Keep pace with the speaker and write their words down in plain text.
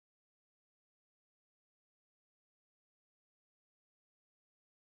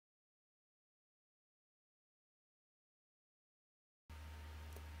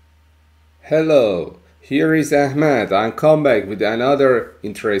Hello, here is Ahmed. I'm come back with another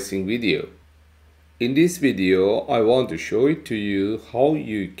interesting video. In this video, I want to show it to you how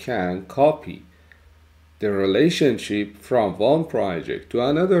you can copy the relationship from one project to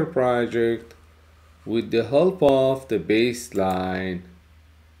another project with the help of the baseline.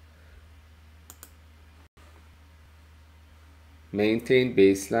 Maintain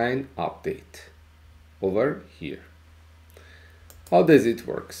baseline update over here. How does it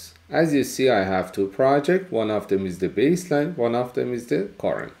work? As you see, I have two projects. One of them is the baseline, one of them is the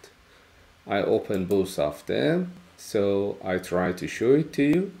current. I open both of them, so I try to show it to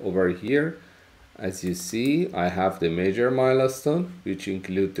you over here. As you see, I have the major milestone, which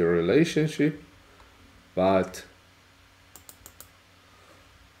include the relationship, but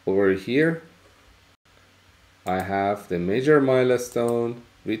over here, I have the major milestone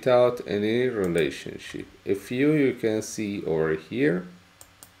without any relationship. A few you can see over here.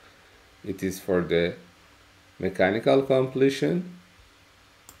 It is for the mechanical completion.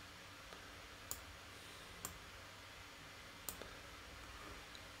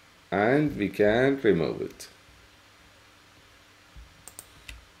 And we can remove it.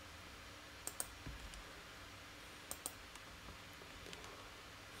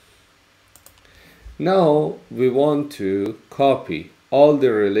 Now we want to copy all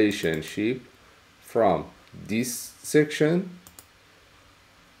the relationship from this section.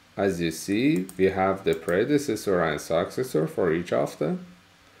 As you see, we have the predecessor and successor for each of them.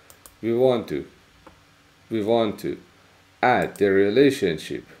 We want to add the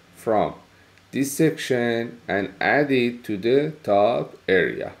relationship from this section and add it to the top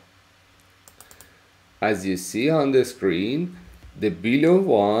area. As you see on the screen, the below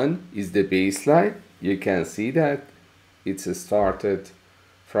one is the baseline. You can see that it's started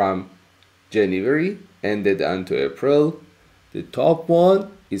from January, ended until April. The top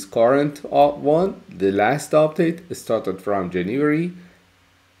one is current one. The last update started from January.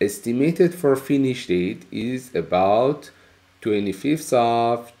 Estimated for finish date is about 25th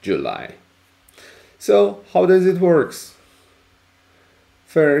of July. So how does it work?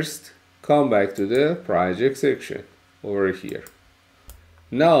 First, come back to the project section over here.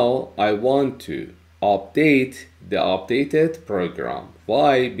 Now I want to update the updated program.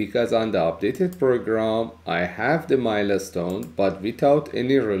 Why? Because on the updated program I have the milestone but without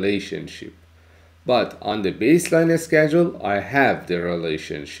any relationship. But on the baseline schedule I have the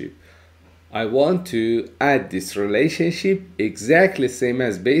relationship. I want to add this relationship exactly same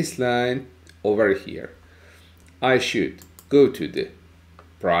as baseline over here. I should go to the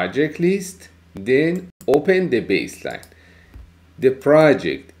project list, then open the baseline. The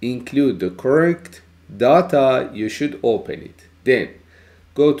project include the correct data, you should open it. Then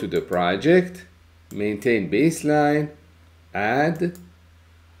go to the project, maintain baseline, add,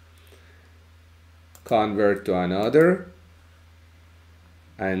 convert to another,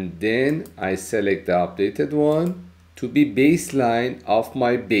 and then I select the updated one to be baseline of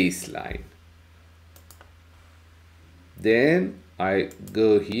my baseline. Then I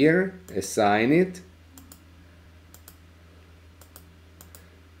go here, assign it,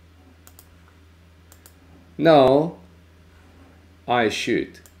 now I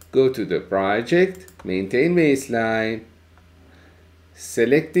should go to the project, maintain baseline,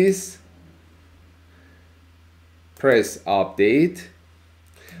 select this, press update.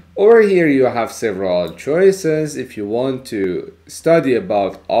 Over here you have several choices. If you want to study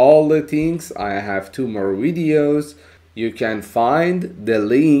about all the things, I have 2 more videos. You can find the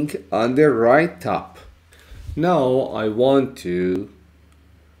link on the right top. Now I want to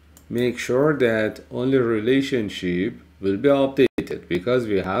make sure that only relationship will be updated because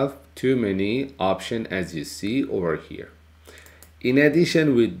we have too many options as you see over here. In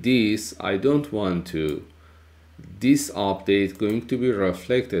addition with this, I don't want to this update going to be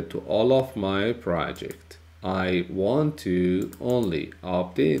reflected to all of my project. I want to only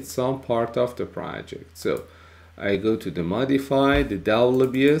update some part of the project. So I go to the modify, the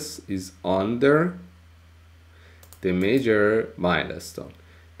WBS is under the major milestone.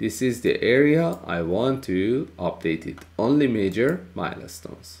 This is the area I want to update it, only major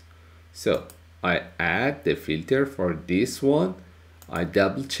milestones. So I add the filter for this one, I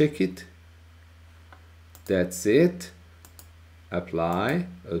double check it, that's it, apply,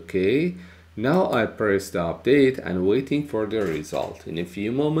 okay. Now I press the update and waiting for the result. In a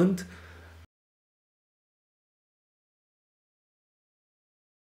few moments,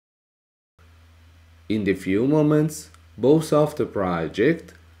 both of the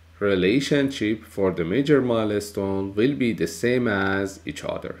project relationship for the major milestone will be the same as each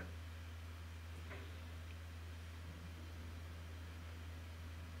other.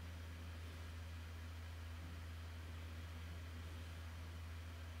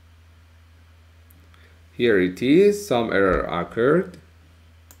 Here it is, some error occurred.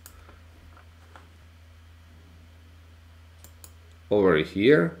 Over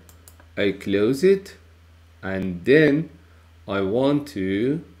here, I close it, and then I want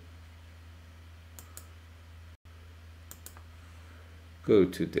to go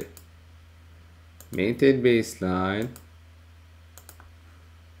to the maintain baseline,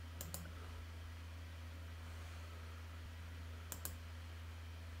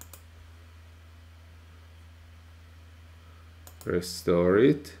 restore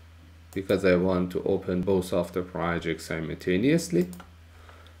it, because I want to open both of the projects simultaneously.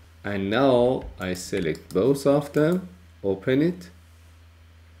 And now I select both of them, open it,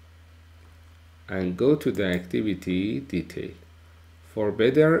 and go to the activity detail. For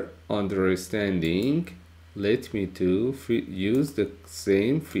better understanding, let me to use the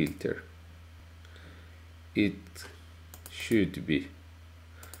same filter. It should be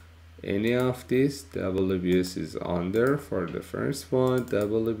any of this. WBS is under for the first one,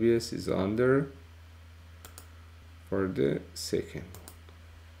 WBS is under for the second one.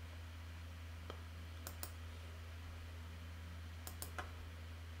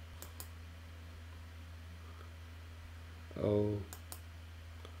 Oh,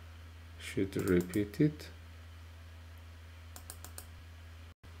 should repeat it.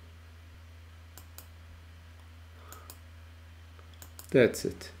 That's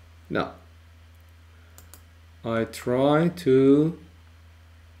it. Now I try to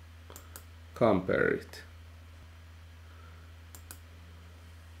compare it.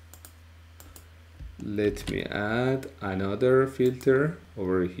 Let me add another filter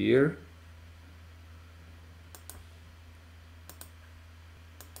over here.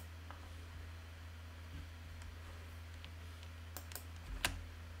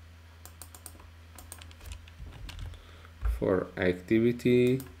 For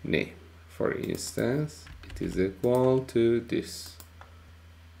activity name, for instance, it is equal to this.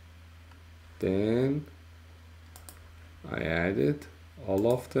 Then I added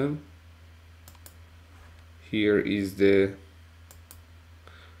all of them. Here is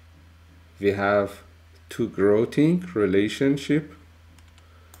we have two grouping relationship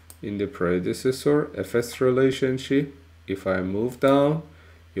in the predecessor FS relationship. If I move down,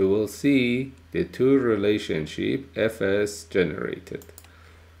 you will see the two relationship FS generated.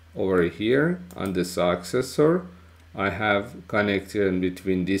 Over here on the successor, I have connection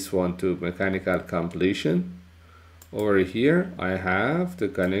between this one to mechanical completion. Over here, I have the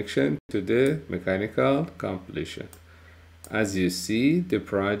connection to the mechanical completion. As you see, the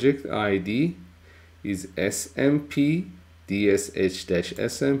project ID is SMP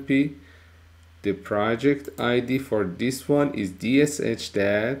DSH-SMP. The project ID for this one is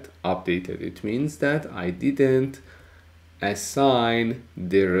DSH-updated. It means that I didn't assign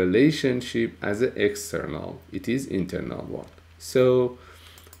the relationship as an external. It is internal one. So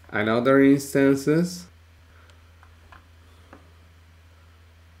another instances,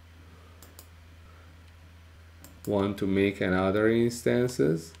 want to make another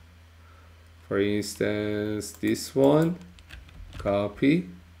instances. For instance, this one, copy.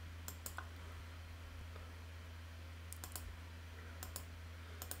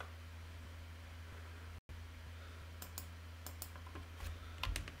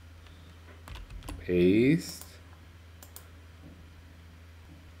 Paste.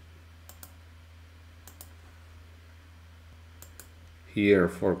 Here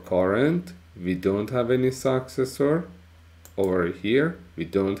for current, we don't have any successor. Over here, we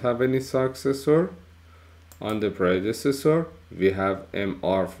don't have any successor. On the predecessor, we have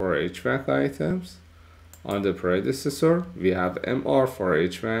MR for HVAC items. On the predecessor, we have MR for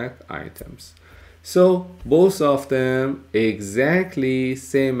HVAC items. So both of them exactly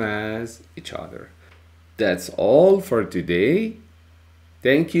same as each other. That's all for today.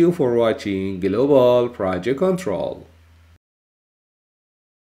 Thank you for watching Global Project Control.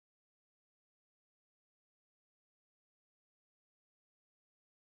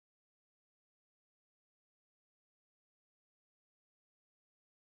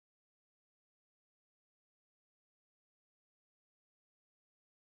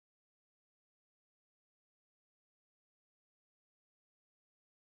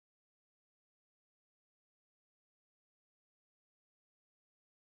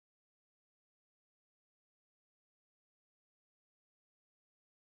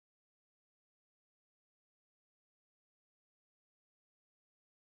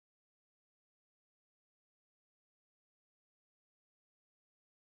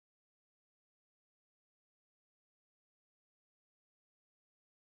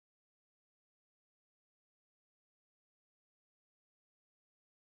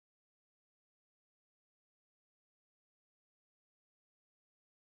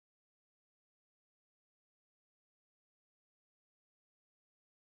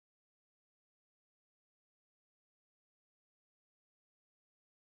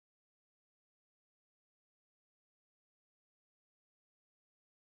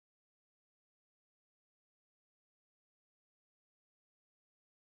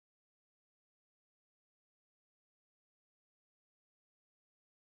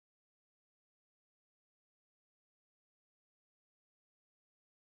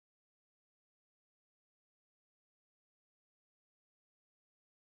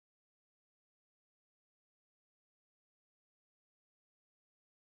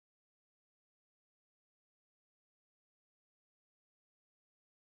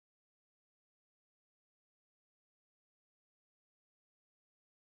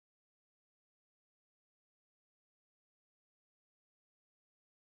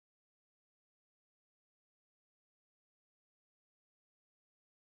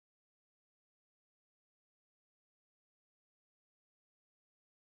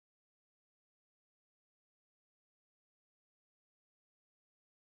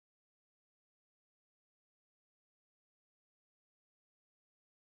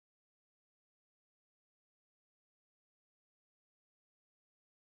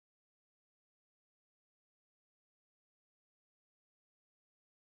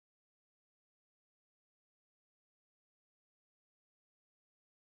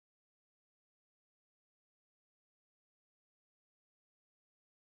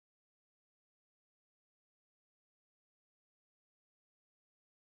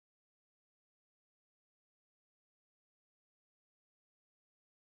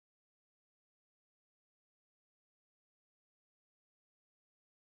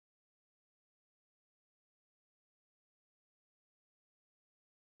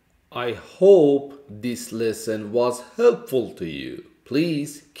 I hope this lesson was helpful to you.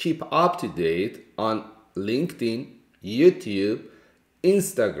 Please keep up to date on LinkedIn, YouTube,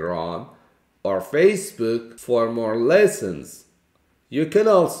 Instagram, or Facebook for more lessons. You can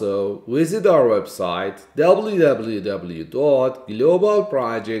also visit our website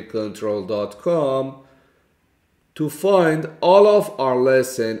www.globalprojectcontrol.com to find all of our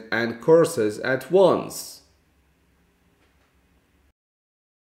lessons and courses at once.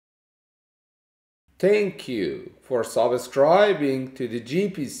 Thank you for subscribing to the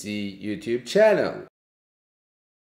GPC YouTube channel.